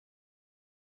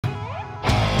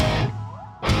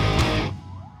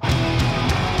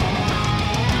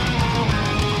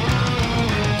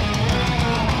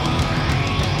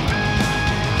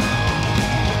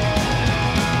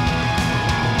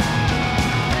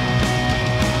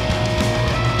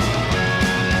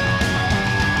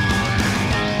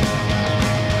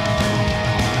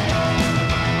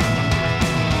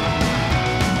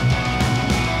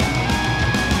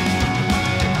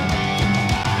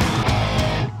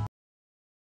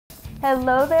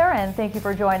Hello there, and thank you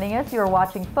for joining us. You're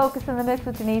watching Focus in the Mix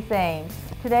with Denise Ames.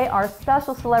 Today, our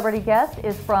special celebrity guest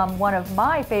is from one of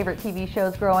my favorite TV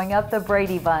shows growing up, the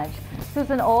Brady Bunch.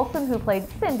 Susan Olsen, who played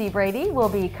Cindy Brady, will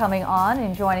be coming on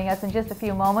and joining us in just a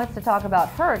few moments to talk about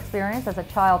her experience as a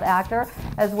child actor,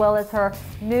 as well as her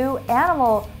new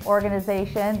animal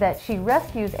organization that she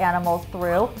rescues animals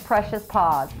through, Precious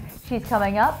Paws. She's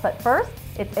coming up, but first,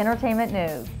 it's entertainment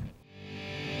news.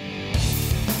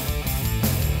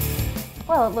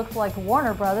 Well, it looks like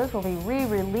Warner Brothers will be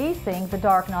re-releasing The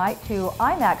Dark Knight to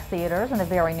IMAX theaters in the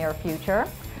very near future.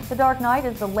 The Dark Knight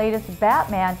is the latest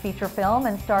Batman feature film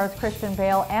and stars Christian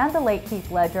Bale and the late Heath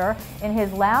Ledger in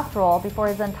his last role before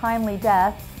his untimely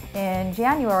death in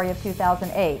January of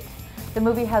 2008. The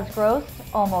movie has grossed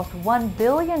almost $1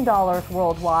 billion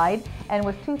worldwide and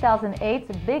was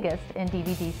 2008's biggest in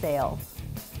DVD sales.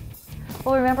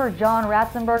 Well, remember John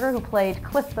Ratzenberger, who played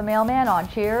Cliff the Mailman on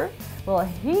Cheers? Well,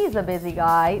 he's a busy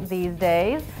guy these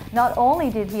days. Not only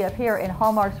did he appear in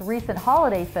Hallmark's recent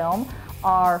holiday film,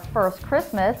 Our First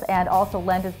Christmas, and also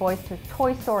lend his voice to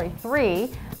Toy Story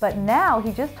 3, but now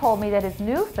he just told me that his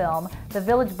new film, The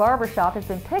Village Barbershop, has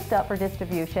been picked up for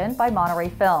distribution by Monterey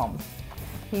Films.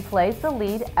 He plays the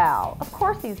lead, Al. Of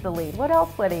course he's the lead. What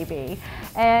else would he be?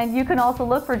 And you can also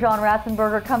look for John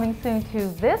Ratzenberger coming soon to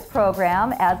this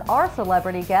program as our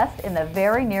celebrity guest in the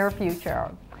very near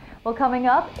future. Well, coming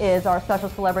up is our special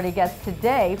celebrity guest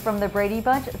today from the Brady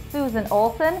Bunch, Susan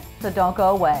Olsen, so don't go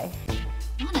away.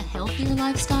 Want a healthier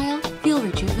lifestyle? Feel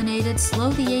rejuvenated, slow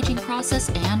the aging process,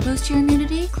 and boost your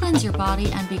immunity? Cleanse your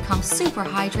body and become super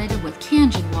hydrated with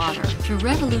Kangen water. Through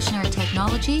revolutionary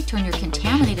technology, turn your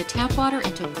contaminated tap water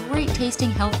into great tasting,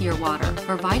 healthier water,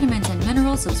 where vitamins and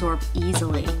minerals absorb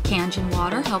easily. Kangen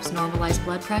water helps normalize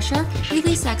blood pressure,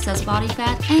 release excess body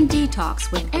fat, and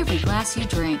detox with every glass you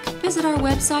drink. Visit our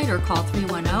website or call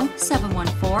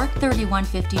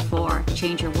 310-714-3154.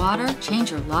 Change your water,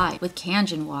 change your life with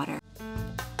Kangen water.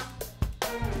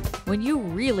 When you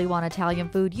really want Italian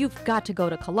food, you've got to go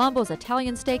to Colombo's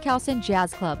Italian Steakhouse and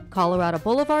Jazz Club, Colorado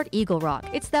Boulevard, Eagle Rock.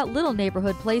 It's that little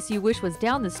neighborhood place you wish was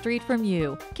down the street from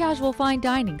you. Casual fine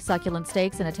dining, succulent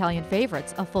steaks and Italian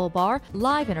favorites, a full bar,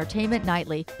 live entertainment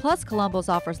nightly. Plus, Colombo's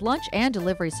offers lunch and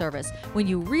delivery service. When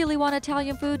you really want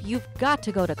Italian food, you've got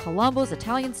to go to Colombo's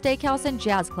Italian Steakhouse and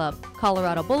Jazz Club,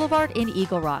 Colorado Boulevard in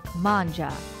Eagle Rock.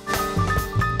 Mangia.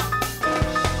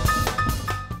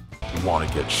 Want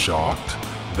to get shocked?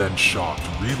 Then Shocked,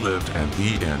 Relived, and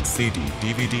The End CD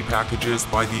DVD packages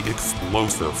by the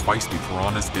explosive Feisty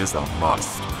Piranhas is a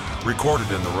must. Recorded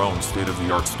in their own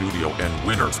state-of-the-art studio and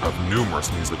winners of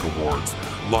numerous music awards.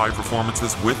 Live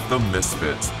performances with the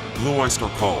Misfits, Blue Oyster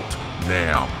Cult,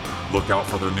 NAMM. Look out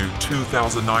for their new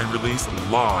 2009 release,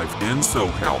 Live in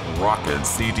SoCal Rockin'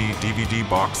 CD DVD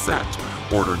box set.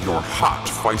 Order your hot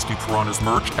Feisty Piranhas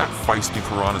merch at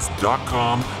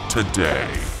feistypiranhas.com today.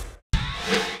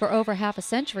 For over half a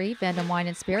century, Vendome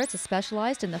Wine & Spirits has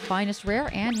specialized in the finest rare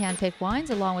and hand-picked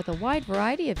wines along with a wide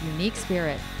variety of unique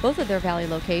spirit. Both of their Valley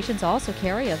locations also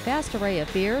carry a vast array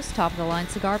of beers, top-of-the-line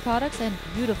cigar products, and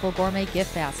beautiful gourmet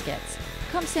gift baskets.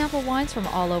 Come sample wines from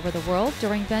all over the world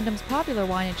during Vendome's popular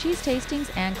wine and cheese tastings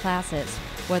and classes.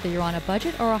 Whether you're on a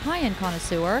budget or a high-end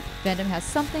connoisseur, Vendome has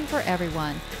something for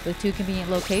everyone. With 2 convenient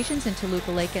locations in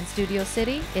Toluca Lake and Studio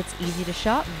City, it's easy to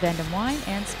shop Vendome Wine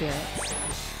 & Spirits.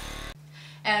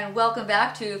 And welcome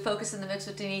back to Focus in the Mix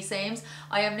with Denise Ames.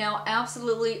 I am now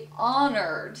absolutely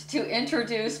honored to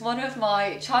introduce one of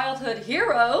my childhood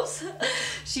heroes.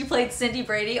 She played Cindy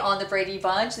Brady on the Brady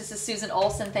Bunch. This is Susan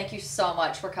Olsen. Thank you so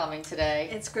much for coming today.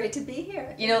 It's great to be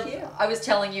here. You know, I was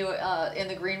telling you in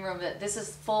the green room that this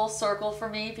is full circle for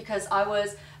me because I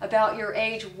was about your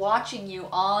age watching you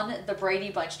on the Brady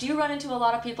Bunch. Do you run into a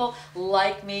lot of people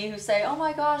like me who say, oh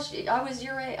my gosh, I was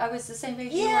your age, I was the same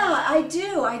age you were? Yeah, I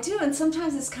do, and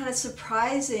sometimes it's kind of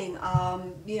surprising.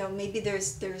 You know, maybe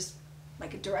there's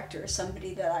like a director or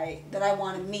somebody that I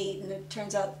want to meet, and it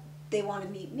turns out they want to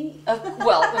meet me.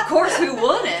 Well, of course, who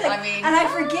wouldn't? Like, I mean, and I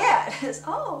forget. It's,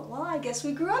 oh, well, I guess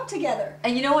we grew up together.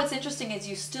 And you know what's interesting is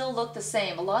you still look the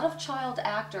same. A lot of child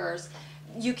actors,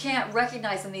 you can't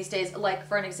recognize them these days. Like,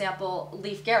 for an example,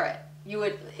 Leif Garrett. You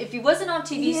would, if he wasn't on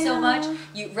TV so much,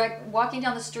 walking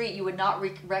down the street, you would not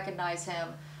recognize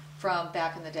him from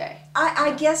back in the day.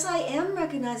 I guess I am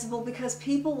recognizable because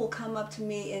people will come up to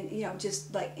me and, you know,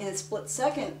 just like in a split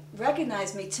second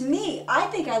recognize me. To me, I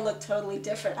think I look totally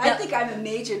different. I think I'm a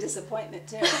major disappointment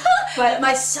too. But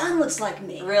my son looks like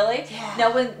me. Really? Yeah.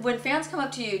 Now when fans come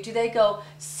up to you, do they go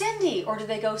Cindy or do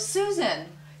they go Susan?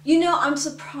 You know, I'm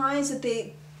surprised that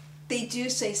they do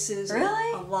say Susan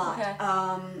a lot. Okay.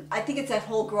 I think it's that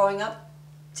whole growing up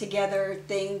together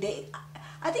thing.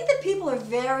 I think that people are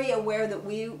very aware that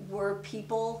we were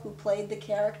people who played the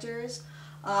characters.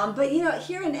 But you know,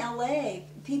 here in LA,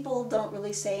 people don't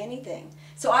really say anything.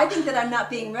 So I think that I'm not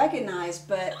being recognized,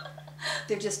 but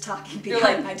they're just talking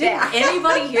behind my back. Did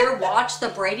anybody here watch the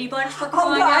Brady Bunch for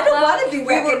crying out loud? I don't want to be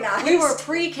recognized. We were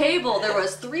pre-cable. There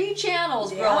was 3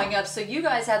 channels growing up, so you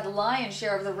guys had the lion's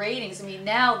share of the ratings. I mean,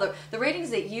 now the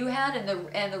ratings that you had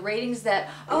and the ratings that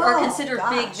are considered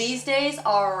big these days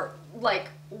are like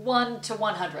 1 to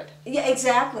 100. Yeah,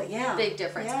 exactly. Yeah. Big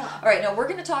difference. Yeah. All right, now we're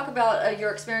going to talk about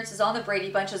your experiences on the Brady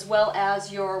Bunch as well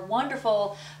as your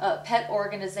wonderful pet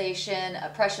organization,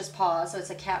 Precious Paws. So it's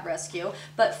a cat rescue.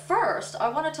 But first, I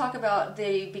want to talk about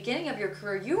the beginning of your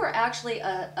career. You were actually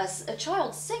a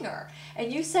child singer,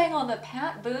 and you sang on the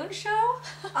Pat Boone Show?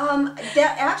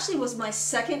 That actually was my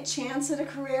second chance at a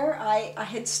career. I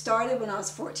had started when I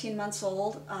was 14 months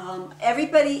old.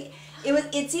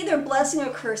 It's either a blessing or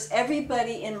a curse.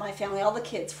 Everybody in my family, all the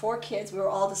kids, 4 kids, we were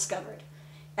all discovered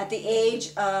at the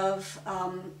age of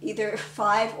either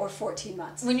 5 or 14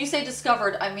 months. When you say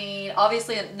discovered, I mean,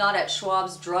 obviously not at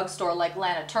Schwab's drugstore like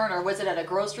Lana Turner. Was it at a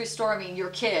grocery store? I mean, your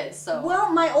kids, so.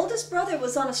 Well, my oldest brother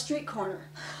was on a street corner.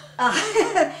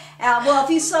 Well,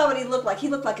 if you saw what he looked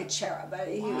like a cherub.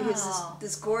 He was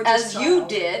this gorgeous child. You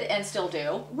did and still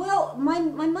do. Well, my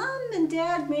mom and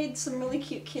dad made some really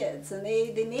cute kids, and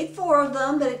they made 4 of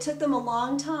them, but it took them a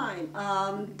long time.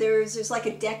 There's like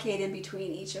a decade in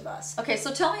between each of us. Okay,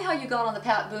 so tell me how you got on the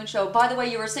Pat Boone Show. By the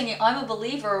way, you were singing "I'm a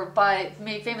Believer"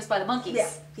 made famous by the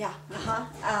Monkees. Yeah.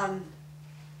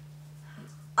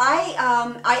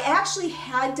 I actually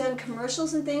had done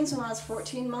commercials and things when I was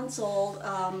 14 months old.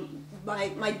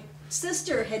 My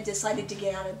sister had decided to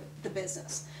get out of the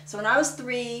business. So when I was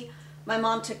 3, my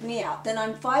mom took me out. Then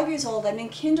I'm 5 years old, I'm in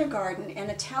kindergarten, and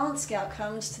a talent scout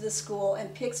comes to the school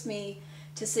and picks me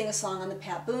to sing a song on the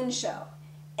Pat Boone Show.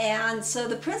 And so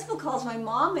the principal calls my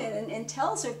mom in and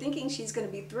tells her, thinking she's going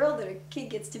to be thrilled that her kid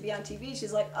gets to be on TV.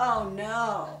 She's like, oh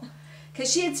no.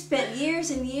 Because she had spent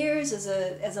years and years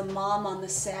as a mom on the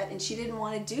set, and she didn't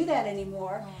want to do that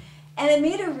anymore. And it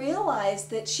made her realize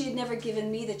that she had never given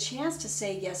me the chance to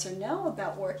say yes or no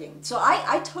about working. So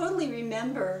I totally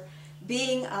remember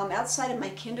being outside of my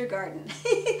kindergarten,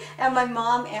 and my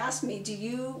mom asked me, "Do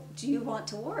you want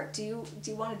to work? Do you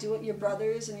want to do what your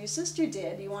brothers and your sister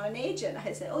did? Do you want an agent?"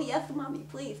 I said, "Oh yes, mommy,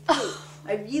 please.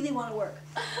 I really want to work."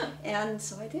 And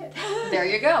so I did. There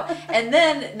you go. And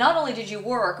then not only did you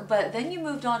work, but then you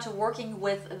moved on to working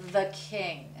with the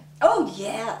King. Oh,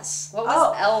 yes. What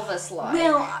was Elvis like?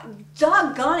 Well,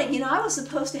 doggone it. You know, I was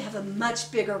supposed to have a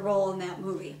much bigger role in that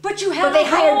movie. But you had they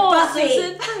hired Buffy.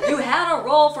 Susan. You had a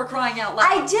role, for crying out loud.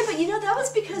 I did, but you know, that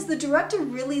was because the director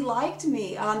really liked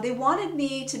me. They wanted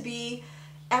me to be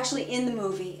actually in the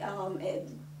movie,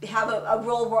 have a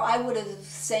role where I would have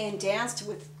sang and danced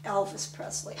with Elvis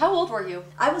Presley. How old were you?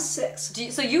 I was 6.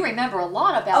 So you remember a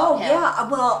lot about him. Oh yeah,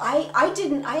 well I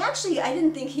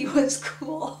didn't think he was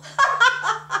cool.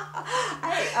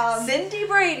 Cindy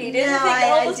Brady didn't think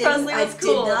Elvis Presley was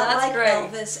cool. I did not That's like great.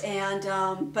 Elvis,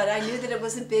 and but I knew that it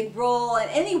was a big role. And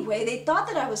anyway, they thought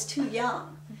that I was too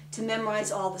young to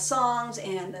memorize all the songs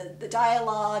and the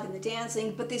dialogue and the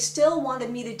dancing, but they still wanted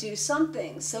me to do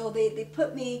something. So they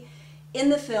put me in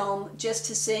the film just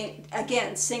to sing,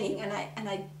 again, singing, and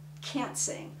I can't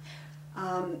sing.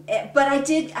 But I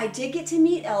did get to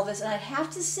meet Elvis, and I'd have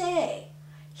to say,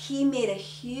 he made a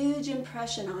huge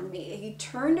impression on me. He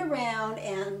turned around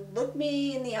and looked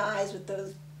me in the eyes with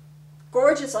those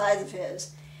gorgeous eyes of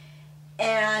his,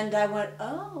 and I went,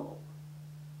 oh,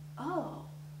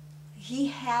 he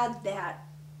had that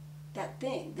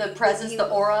thing. The presence, the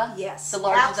aura? Yes. The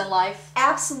larger than life?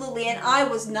 Absolutely, and I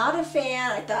was not a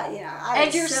fan. I thought, I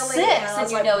was you're silly. 6 and I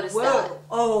was you like, noticed whoa. that.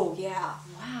 Oh, yeah.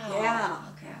 Wow. Yeah.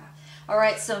 Okay. All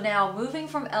right, so now moving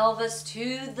from Elvis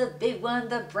to the big one,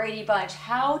 the Brady Bunch.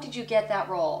 How did you get that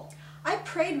role? I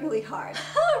prayed really hard.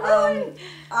 Really?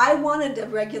 I wanted a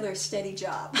regular, steady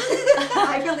job.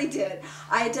 I really did.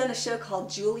 I had done a show called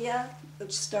Julia,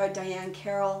 which starred Diane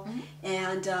Carroll,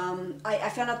 and I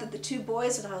found out that the 2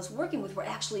 boys that I was working with were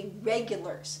actually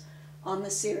regulars on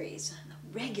the series.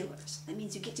 Regulars. That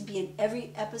means you get to be in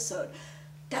every episode.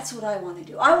 That's what I want to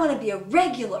do. I want to be a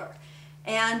regular.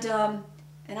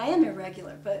 And I am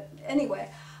irregular, but anyway,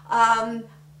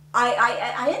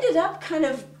 I ended up kind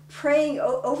of praying,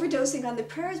 overdosing on the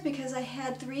prayers, because I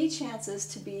had 3 chances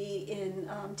to be in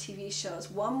TV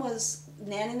shows. One was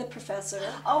Nanny and the Professor.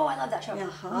 Oh, I love that show.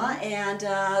 And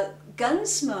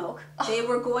Gunsmoke. They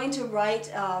were going to write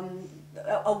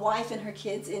a wife and her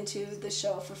kids into the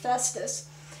show for Festus.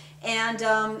 And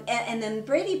then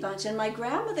Brady Bunch. And my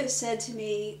grandmother said to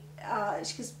me,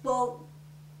 she goes, well,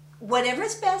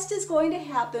 whatever's best is going to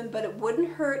happen, but it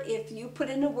wouldn't hurt if you put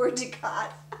in a word to God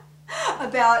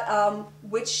about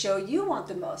which show you want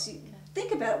the most. You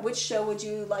think about it, which show would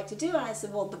you like to do? And I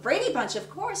said, well, the Brady Bunch, of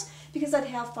course, because I'd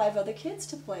have 5 other kids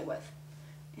to play with.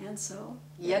 And so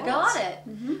you got it.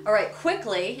 All right,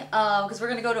 quickly, because we're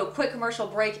going to go to a quick commercial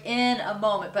break in a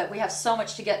moment, but we have so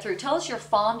much to get through. Tell us your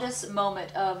fondest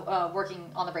moment of working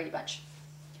on the Brady Bunch.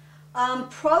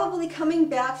 Probably coming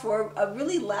back for a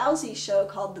really lousy show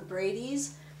called The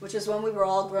Bradys, which was when we were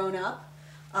all grown up.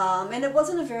 And it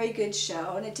wasn't a very good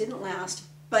show, and it didn't last.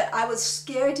 But I was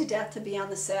scared to death to be on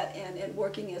the set and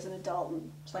working as an adult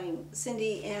and playing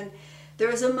Cindy. And there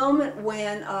was a moment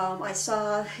when I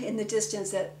saw in the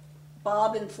distance that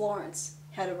Bob and Florence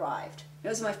had arrived. It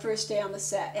was my first day on the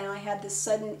set, and I had this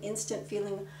sudden, instant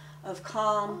feeling of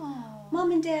calm. Oh,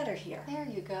 Mom and Dad are here. there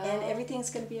you go. And everything's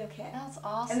going to be okay. That's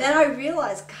awesome. And then I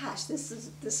realized, gosh,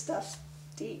 this stuff's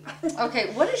deep.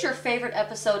 Okay, what is your favorite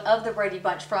episode of the Brady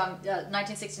Bunch from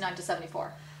 1969 to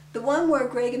 74? The one where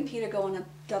Greg and Peter go on a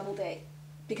double date,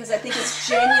 because I think it's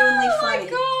genuinely funny.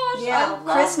 Oh my gosh, yeah, I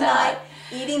love Chris that. Knight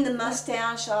eating the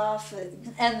mustache off.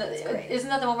 And isn't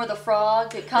that the one where the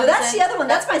frog it comes No, that's in? the other one.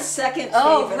 That's my second favorite.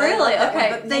 Oh, I really? love that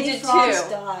Okay, one. But they many did frogs too.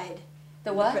 died.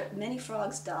 The what? Many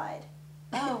frogs died.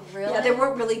 Oh, really? Yeah, there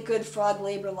weren't really good frog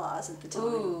labor laws at the time.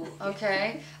 Ooh,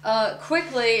 okay.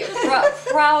 Quickly,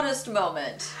 proudest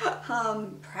moment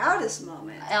Proudest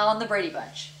moment. on the Brady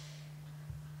Bunch.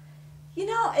 You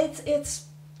know, it's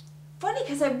funny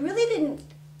because I really didn't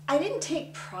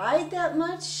take pride that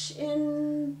much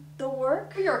in the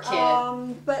work. You're a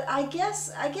kid. But I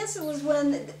guess it was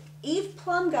when Eve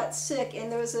Plum got sick, and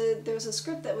there was a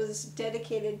script that was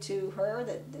dedicated to her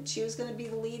that she was going to be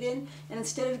the lead in, and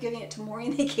instead of giving it to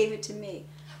Maureen, they gave it to me.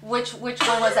 Which one was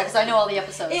that? Because I know all the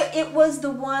episodes. It was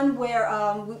the one where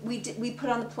we put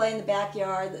on the play in the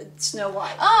backyard, Snow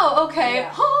White. Oh, okay.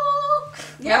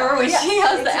 Yeah. Remember when she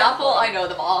has the exactly. apple? I know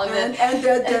them all. And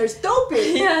there's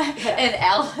Dopey. Yeah, and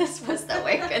Alice was the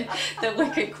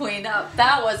wicked queen.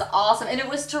 That was awesome, and it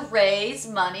was to raise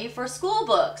money for school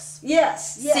books.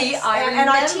 Yes. See, I and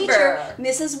our remember. teacher,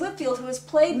 Mrs. Whitfield, who was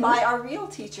played by our real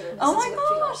teacher, Mrs. Oh my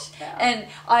Whitfield. gosh! Yeah. And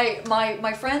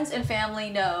my friends and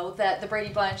family know that the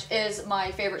Brady Bunch is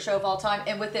my favorite show of all time,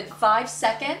 and within 5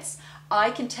 seconds, I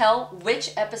can tell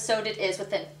which episode it is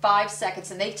within 5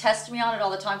 seconds, and they test me on it all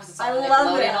the time because it's on I love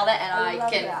Nickelodeon that. and all that, and I I love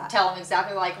can that. tell them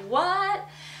exactly like what.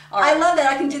 All I right. love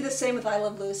that. I can do the same with I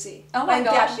Love Lucy. Oh my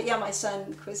gosh. Yeah, my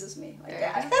son quizzes me like There you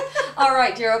that. go. All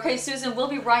right, dear. Okay, Susan, we'll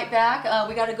be right back.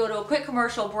 We got to go to a quick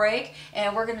commercial break,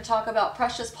 and we're going to talk about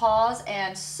Precious Paws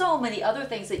and so many other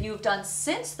things that you've done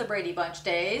since the Brady Bunch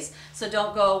days, so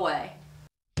don't go away.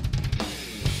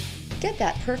 Get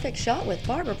that perfect shot with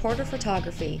Barbara Porter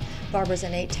Photography. Barbara's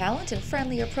innate talent and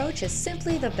friendly approach is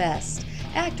simply the best.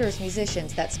 Actors,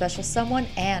 musicians, that special someone,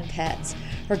 and pets.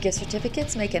 Her gift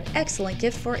certificates make an excellent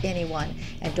gift for anyone.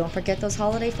 And don't forget those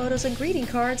holiday photos and greeting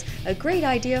cards, a great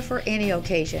idea for any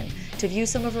occasion. To view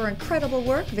some of her incredible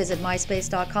work, visit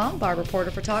myspace.com, Barbara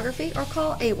Porter Photography, or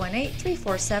call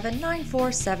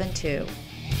 818-347-9472.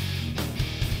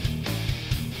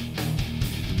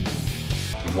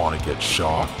 Want to get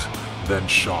shocked? Then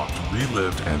Shocked,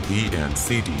 Relived, and The End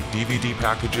CD DVD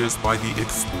packages by the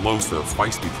explosive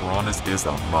Feisty Piranhas is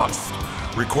a must.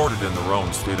 Recorded in their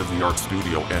own state-of-the-art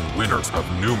studio and winners of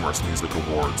numerous music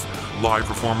awards. Live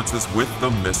performances with the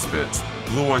Misfits,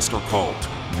 Blue Oyster Cult,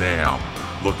 NAMM.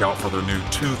 Look out for their new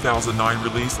 2009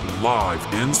 release, Live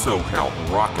in SoCal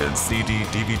Rockin' CD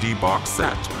DVD box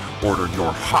set. Order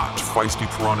your hot Feisty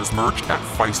Piranhas merch at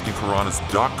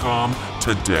feistypiranhas.com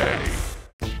today.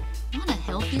 Want a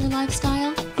healthier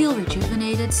lifestyle? Feel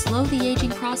rejuvenated, slow the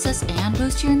aging process, and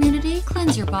boost your immunity?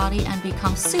 Cleanse your body and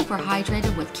become super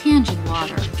hydrated with Kangen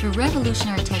water. Through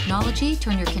revolutionary technology,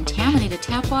 turn your contaminated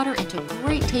tap water into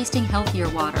great tasting, healthier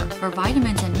water, where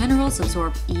vitamins and minerals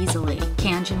absorb easily.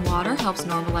 Kangen water helps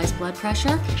normalize blood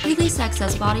pressure, release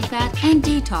excess body fat, and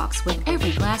detox with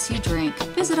every glass you drink.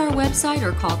 Visit our website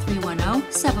or call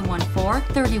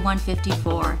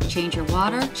 310-714-3154. Change your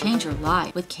water, change your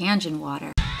life with Kangen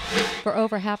water. For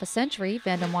over half a century,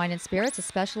 Vendome Wine & Spirits has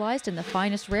specialized in the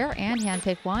finest rare and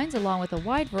hand-picked wines along with a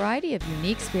wide variety of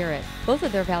unique spirit. Both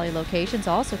of their Valley locations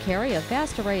also carry a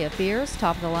vast array of beers,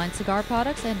 top-of-the-line cigar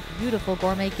products, and beautiful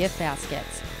gourmet gift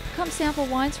baskets. Come sample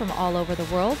wines from all over the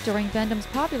world during Vendome's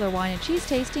popular wine and cheese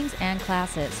tastings and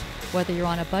classes. Whether you're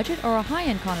on a budget or a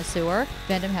high-end connoisseur,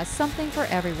 Vendome has something for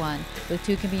everyone. With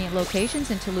 2 convenient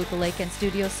locations in Toluca Lake and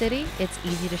Studio City, it's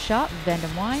easy to shop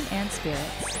Vendome Wine &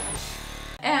 Spirits.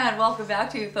 And welcome back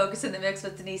to Focus in the Mix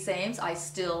with Denise Ames. I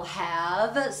still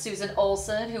have Susan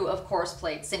Olsen, who of course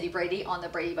played Cindy Brady on the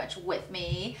Brady Bunch with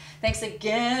me. Thanks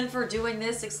again for doing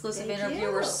this exclusive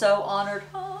interview. We're so honored.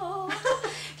 Oh.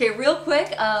 Okay, real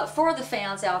quick, for the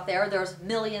fans out there, there's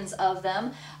millions of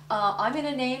them. I'm going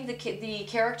to name the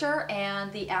character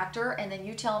and the actor, and then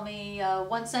you tell me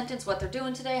one sentence what they're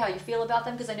doing today, how you feel about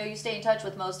them, because I know you stay in touch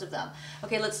with most of them.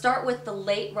 Okay, let's start with the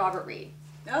late Robert Reed.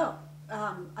 Oh,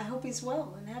 I hope he's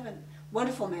well in heaven.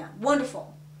 Wonderful man.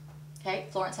 Wonderful. Okay,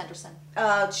 Florence Henderson.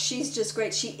 She's just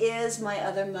great. She is my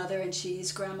other mother, and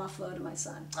she's Grandma Flo to my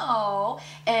son. Oh,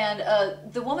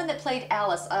 and the woman that played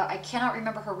Alice, I cannot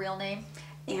remember her real name.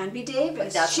 Anby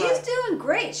Davis. She's right. Doing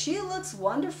great. She looks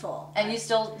wonderful. And you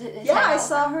still Yeah, I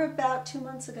saw her about 2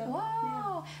 months ago.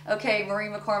 Wow. Yeah. Okay,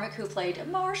 Maureen McCormick, who played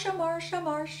Marsha.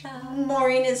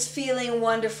 Maureen is feeling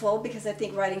wonderful because I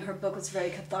think writing her book was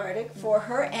very cathartic for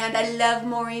her. And I love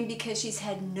Maureen because she's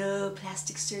had no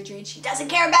plastic surgery and she doesn't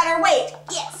care about her weight.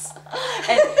 Yes.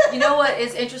 And you know what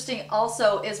is interesting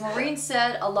also is Maureen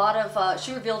said a lot of,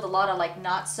 she revealed a lot of like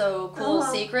not so cool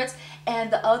secrets.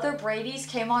 And the other Bradys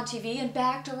came on TV and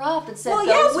backed her up and said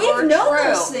those were true.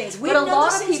 Those things. But a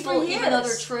lot of people, even though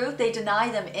they're true, they deny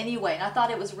them anyway. And I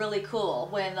thought it was really cool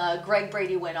when Greg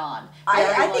Brady went on.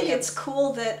 I think it's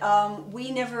cool that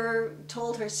we never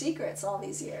told her secrets all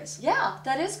these years. Yeah,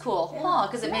 that is cool. Yeah.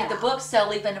 Because it made the book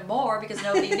sell even more because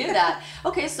nobody knew that.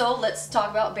 Okay, so let's talk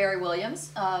about Barry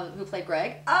Williams, who played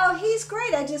Greg. Oh, he's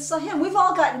great. I just saw him. We've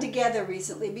all gotten together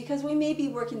recently because we may be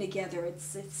working together.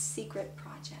 It's a secret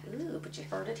project. Ooh, but you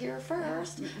heard it here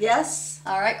first. Yes.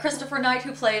 All right, Christopher Knight,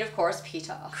 who played, of course,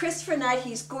 Peter. Christopher Knight,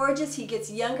 he's gorgeous. He gets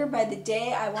younger by the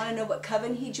day. I want to know what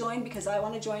coven he joined because I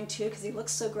want to join too because he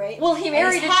looks so great. Well, he's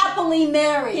happily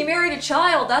married. He married a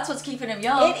child. That's what's keeping him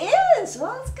young. It is.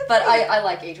 Well, it's good. But I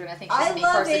like Adrian. I think she's a neat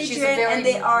person. Adrian, She's a very and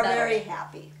they are very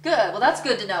happy. Good. Well, that's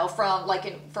good to know from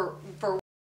for